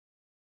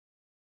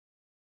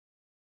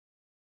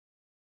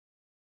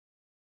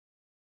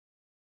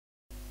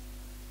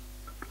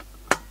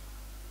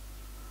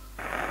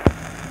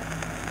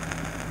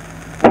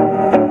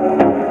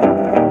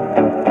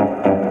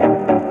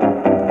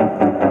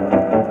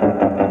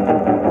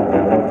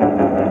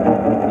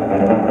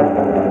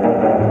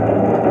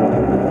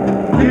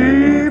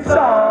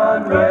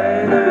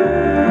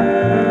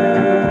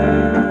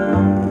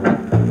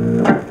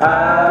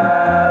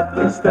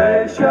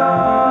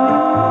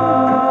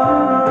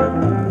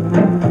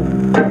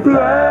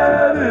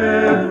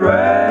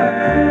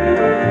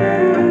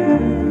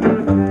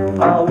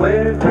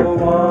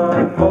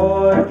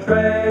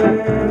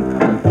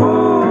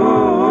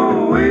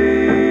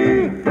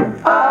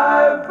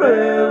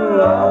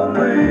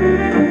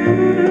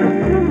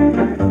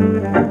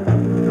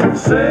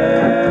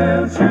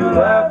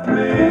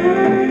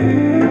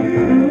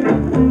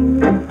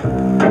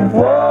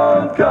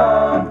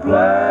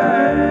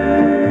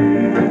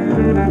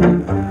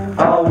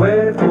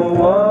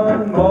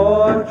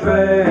more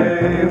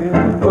train.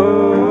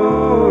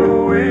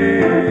 Oh,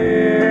 we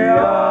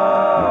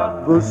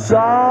are. The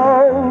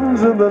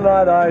sounds in the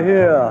night I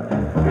hear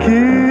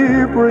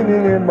keep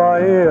ringing in my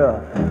ear,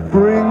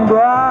 bring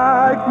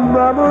back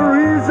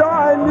memories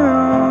I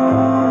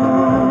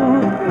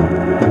knew.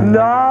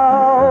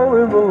 Now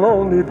in the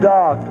lonely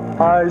dark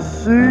I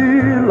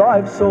see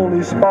life's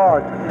only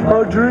spark,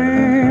 a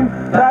dream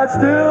that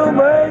still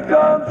may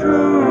come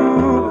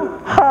true.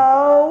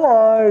 How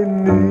I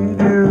need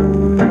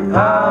you,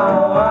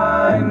 How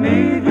I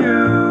need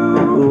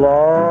you,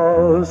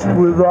 lost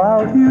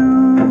without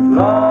you,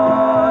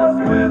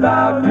 lost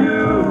without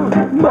you,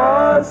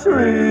 must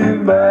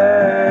remain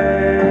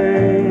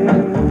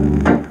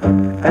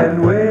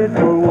and wait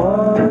for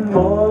one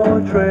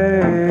more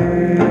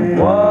train.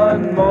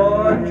 one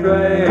more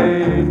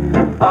train.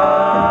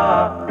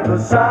 Ah, The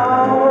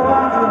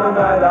sounds in the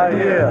night I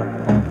hear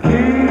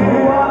keep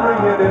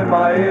ringing in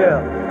my ear,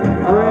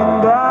 bring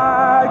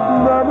back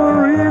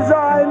memories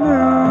I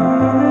knew.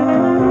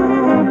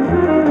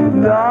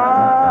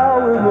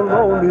 Now in the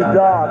lonely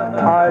dark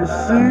I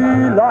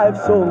see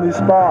life's only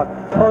spark,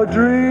 a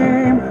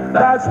dream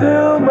that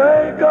still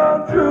may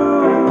come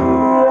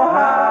true.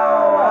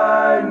 How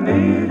I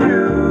need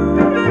you,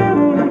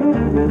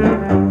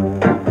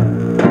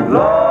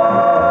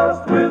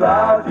 lost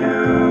without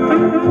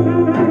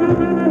you,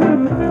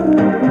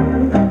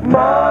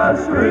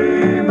 must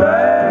remain.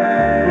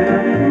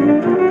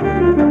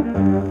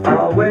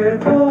 I'll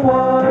wait for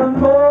one